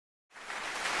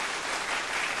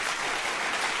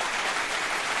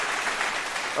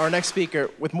Our next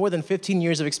speaker, with more than 15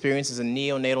 years of experience as a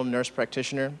neonatal nurse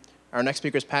practitioner, our next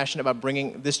speaker is passionate about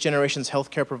bringing this generation's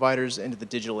healthcare providers into the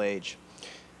digital age.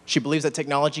 She believes that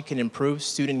technology can improve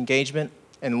student engagement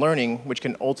and learning, which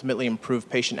can ultimately improve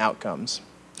patient outcomes.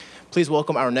 Please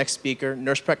welcome our next speaker,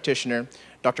 nurse practitioner,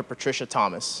 Dr. Patricia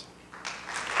Thomas.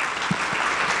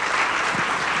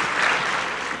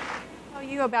 I'll tell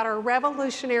you about our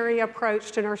revolutionary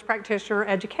approach to nurse practitioner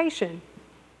education.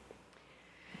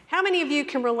 How many of you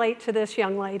can relate to this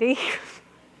young lady?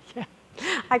 Yeah,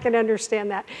 I can understand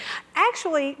that.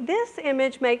 Actually, this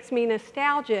image makes me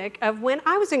nostalgic of when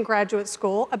I was in graduate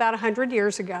school about 100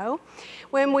 years ago,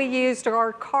 when we used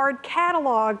our card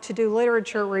catalog to do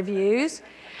literature reviews.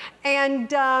 And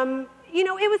you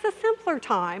know, it was a simpler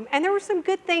time, and there were some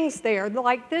good things there,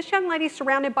 like this young lady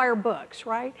surrounded by her books,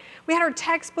 right? We had our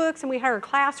textbooks and we had our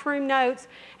classroom notes,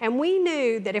 and we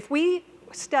knew that if we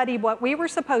studied what we were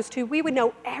supposed to, we would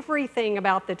know everything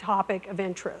about the topic of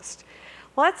interest.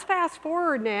 Let's fast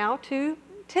forward now to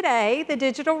today, the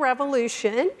digital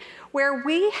revolution, where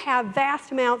we have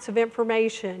vast amounts of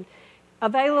information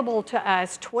available to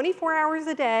us 24 hours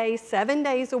a day, 7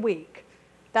 days a week.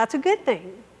 That's a good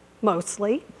thing,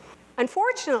 mostly.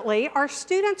 Unfortunately, our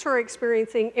students are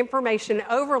experiencing information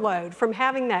overload from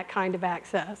having that kind of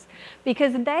access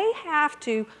because they have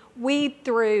to weed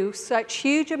through such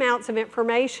huge amounts of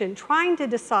information trying to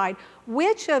decide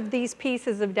which of these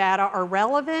pieces of data are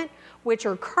relevant, which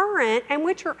are current, and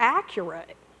which are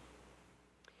accurate.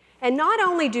 And not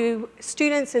only do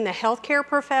students in the healthcare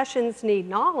professions need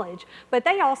knowledge, but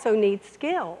they also need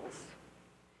skills.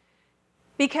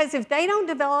 Because if they don't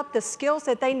develop the skills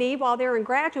that they need while they're in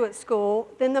graduate school,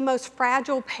 then the most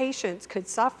fragile patients could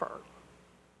suffer.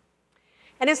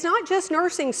 And it's not just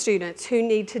nursing students who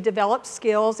need to develop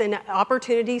skills and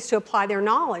opportunities to apply their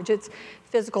knowledge. It's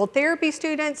physical therapy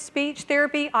students, speech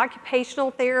therapy, occupational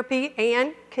therapy,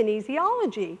 and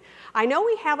kinesiology. I know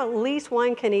we have at least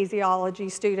one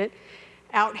kinesiology student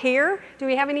out here. Do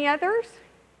we have any others?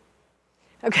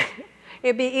 Okay.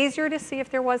 It'd be easier to see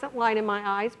if there wasn't light in my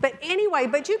eyes. But anyway,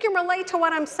 but you can relate to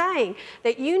what I'm saying,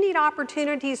 that you need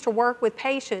opportunities to work with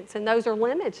patients, and those are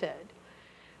limited.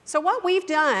 So what we've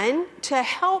done to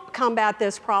help combat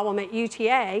this problem at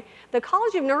UTA, the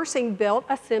College of Nursing built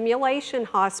a simulation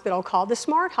hospital called the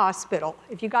Smart Hospital.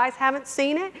 If you guys haven't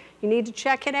seen it, you need to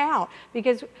check it out,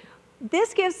 because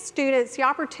this gives students the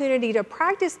opportunity to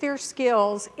practice their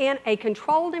skills in a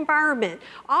controlled environment,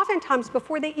 oftentimes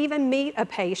before they even meet a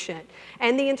patient.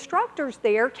 And the instructors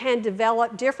there can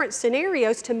develop different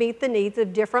scenarios to meet the needs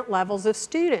of different levels of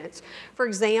students. For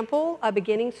example, a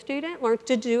beginning student learns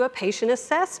to do a patient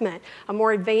assessment. A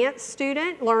more advanced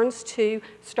student learns to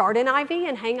start an IV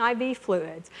and hang IV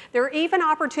fluids. There are even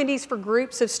opportunities for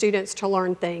groups of students to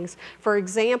learn things. For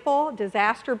example,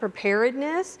 disaster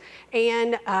preparedness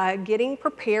and getting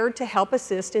prepared to help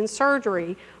assist in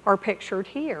surgery are pictured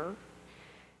here.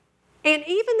 And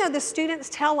even though the students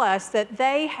tell us that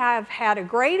they have had a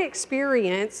great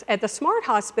experience at the Smart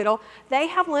Hospital, they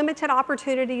have limited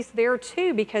opportunities there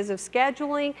too because of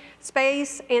scheduling,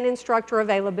 space, and instructor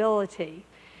availability.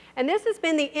 And this has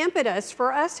been the impetus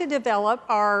for us to develop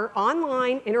our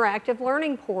online interactive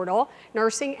learning portal,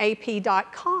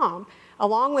 nursingap.com.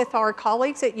 Along with our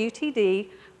colleagues at UTD,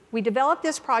 we developed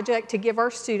this project to give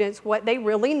our students what they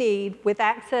really need with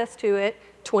access to it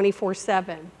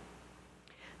 24/7.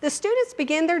 The students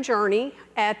begin their journey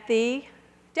at the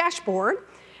dashboard.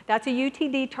 That's a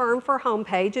UTD term for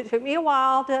homepage. It took me a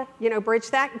while to, bridge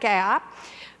that gap.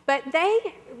 But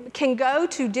they can go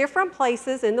to different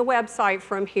places in the website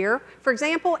from here. For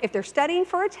example, if they're studying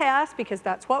for a test, because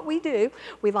that's what we do,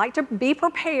 we like to be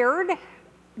prepared,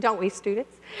 don't we,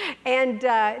 students? And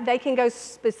they can go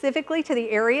specifically to the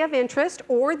area of interest,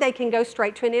 or they can go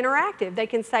straight to an interactive. They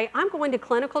can say, I'm going to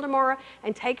clinical tomorrow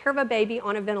and take care of a baby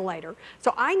on a ventilator.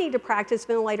 So I need to practice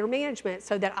ventilator management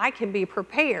so that I can be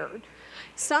prepared.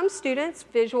 Some students,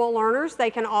 visual learners, they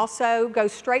can also go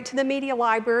straight to the media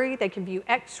library. They can view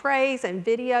x-rays and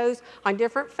videos on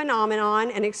different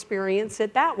phenomenon and experience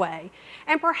it that way.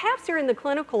 And perhaps they're in the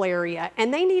clinical area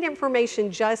and they need information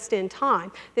just in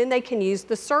time. Then they can use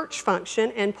the search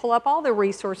function and pull up all the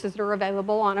resources that are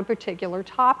available on a particular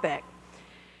topic.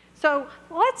 So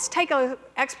let's take an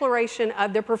exploration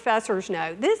of the professor's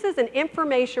note. This is an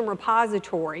information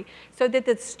repository so that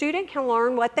the student can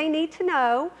learn what they need to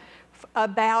know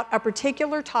about a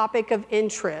particular topic of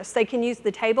interest. They can use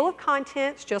the table of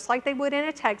contents just like they would in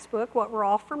a textbook, what we're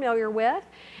all familiar with,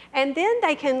 and then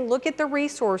they can look at the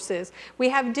resources. We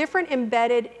have different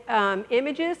embedded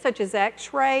images such as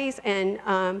x-rays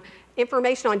and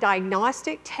information on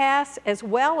diagnostic tests as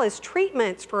well as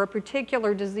treatments for a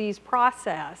particular disease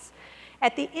process.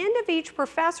 At the end of each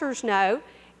professor's note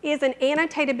is an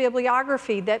annotated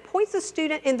bibliography that points the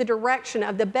student in the direction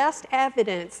of the best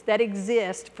evidence that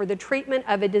exists for the treatment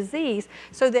of a disease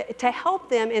so that to help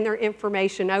them in their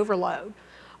information overload.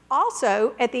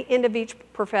 Also, at the end of each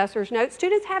professor's note,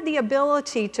 students have the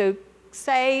ability to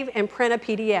save and print a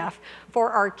PDF for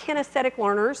our kinesthetic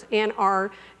learners and our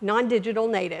non-digital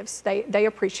natives. They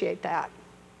appreciate that.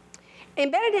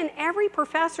 Embedded in every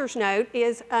professor's note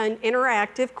is an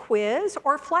interactive quiz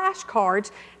or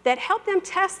flashcards that help them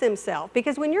test themselves.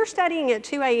 Because when you're studying at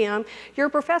 2 a.m., your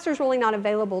professor's really not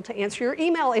available to answer your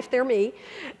email if they're me.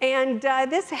 And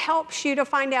this helps you to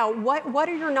find out what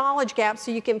are your knowledge gaps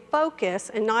so you can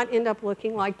focus and not end up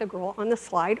looking like the girl on the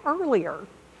slide earlier.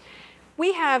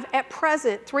 We have, at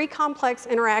present, 3 complex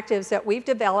interactives that we've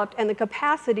developed and the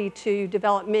capacity to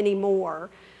develop many more.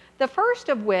 The first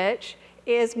of which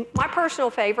is my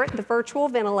personal favorite, the virtual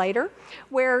ventilator,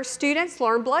 where students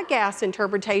learn blood gas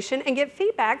interpretation and get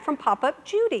feedback from Pop-Up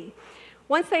Judy.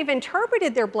 Once they've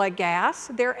interpreted their blood gas,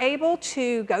 they're able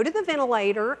to go to the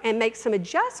ventilator and make some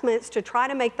adjustments to try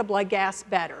to make the blood gas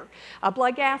better. A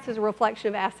blood gas is a reflection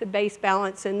of acid-base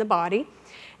balance in the body.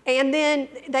 And then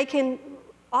they can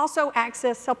also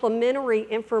access supplementary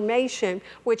information,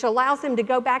 which allows them to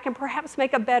go back and perhaps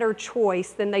make a better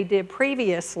choice than they did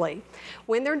previously.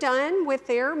 When they're done with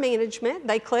their management,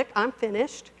 they click "I'm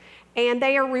finished," and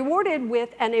they are rewarded with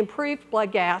an improved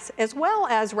blood gas, as well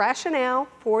as rationale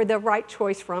for the right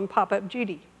choice from Pop-Up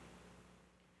Judy.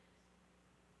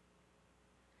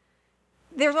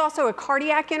 There's also a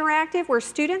cardiac interactive where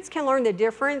students can learn the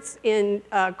difference in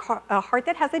a heart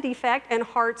that has a defect and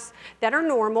hearts that are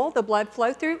normal, the blood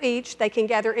flow through each. They can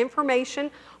gather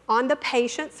information on the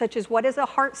patient, such as what is a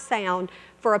heart sound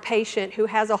for a patient who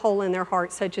has a hole in their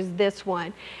heart, such as this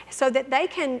one, so that they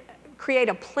can create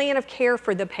a plan of care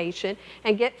for the patient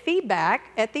and get feedback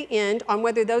at the end on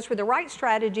whether those were the right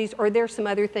strategies or there's some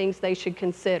other things they should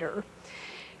consider.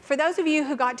 For those of you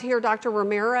who got to hear Dr.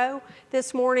 Romero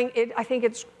this morning, I think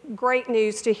it's great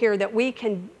news to hear that we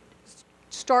can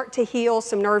start to heal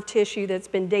some nerve tissue that's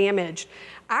been damaged.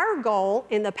 Our goal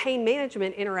in the pain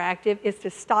management interactive is to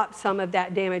stop some of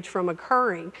that damage from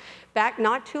occurring. Back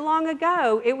not too long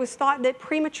ago, it was thought that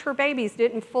premature babies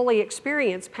didn't fully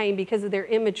experience pain because of their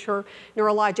immature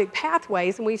neurologic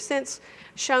pathways, and we've since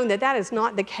shown that that is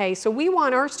not the case. So we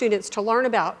want our students to learn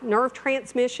about nerve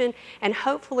transmission and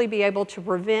hopefully be able to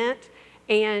prevent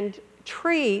and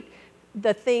treat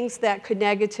the things that could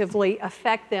negatively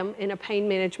affect them in a pain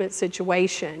management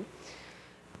situation.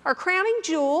 Our crowning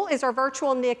jewel is our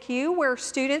virtual NICU, where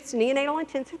students, neonatal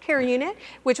intensive care unit,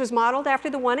 which was modeled after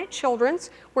the one at Children's,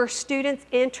 where students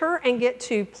enter and get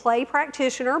to play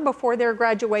practitioner before their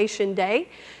graduation date.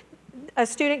 A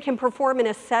student can perform an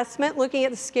assessment looking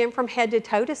at the skin from head to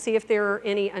toe to see if there are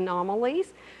any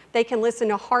anomalies. They can listen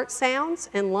to heart sounds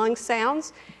and lung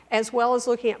sounds, as well as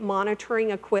looking at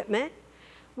monitoring equipment.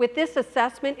 With this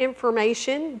assessment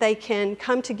information, they can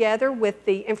come together with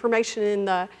the information in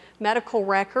the medical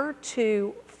record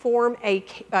to form a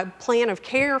plan of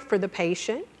care for the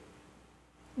patient.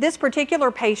 This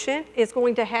particular patient is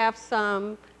going to have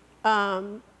some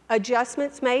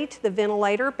adjustments made to the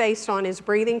ventilator based on his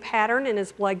breathing pattern and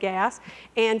his blood gas,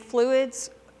 and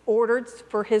fluids ordered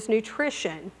for his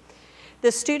nutrition.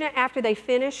 The student, after they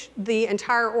finish the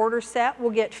entire order set,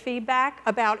 will get feedback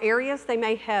about areas they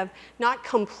may have not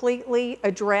completely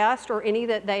addressed or any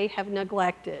that they have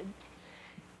neglected.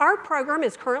 Our program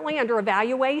is currently under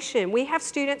evaluation. We have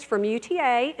students from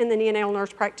UTA in the Neonatal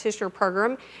Nurse Practitioner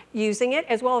program using it,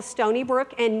 as well as Stony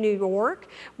Brook and New York.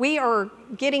 We are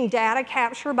getting data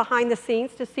capture behind the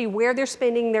scenes to see where they're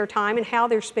spending their time and how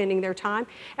they're spending their time.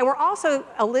 And we're also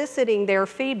eliciting their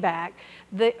feedback.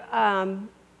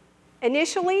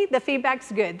 Initially, the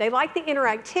feedback's good. They like the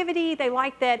interactivity. They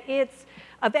like that it's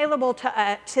available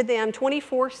to them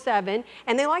 24/7,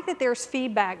 and they like that there's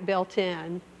feedback built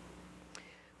in.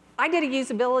 I did a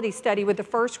usability study with the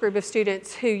first group of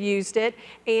students who used it,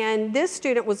 and this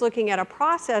student was looking at a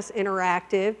process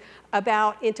interactive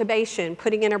about intubation,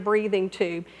 putting in a breathing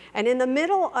tube. And in the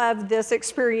middle of this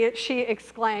experience, she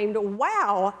exclaimed,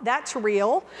 "Wow, that's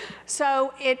real."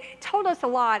 So it told us a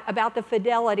lot about the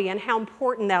fidelity and how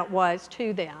important that was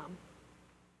to them.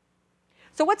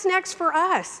 So what's next for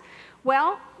us?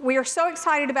 Well, we are so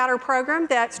excited about our program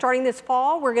that starting this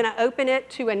fall, we're going to open it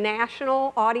to a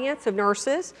national audience of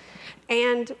nurses,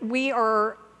 and we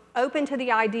are open to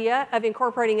the idea of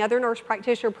incorporating other nurse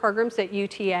practitioner programs at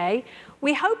UTA.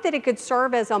 We hope that it could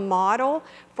serve as a model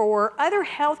for other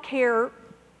healthcare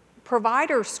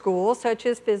provider schools, such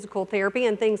as physical therapy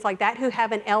and things like that, who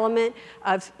have an element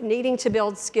of needing to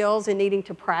build skills and needing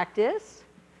to practice.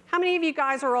 How many of you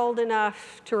guys are old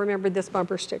enough to remember this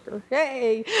bumper sticker?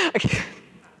 Yay! Okay.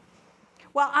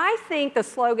 Well, I think the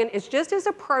slogan is just as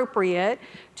appropriate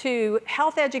to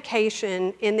health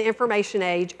education in the information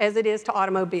age as it is to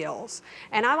automobiles.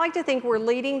 And I like to think we're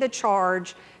leading the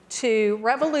charge to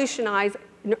revolutionize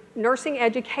nursing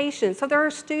education so that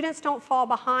our students don't fall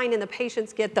behind and the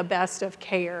patients get the best of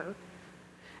care.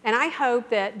 And I hope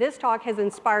that this talk has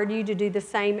inspired you to do the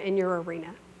same in your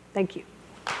arena. Thank you.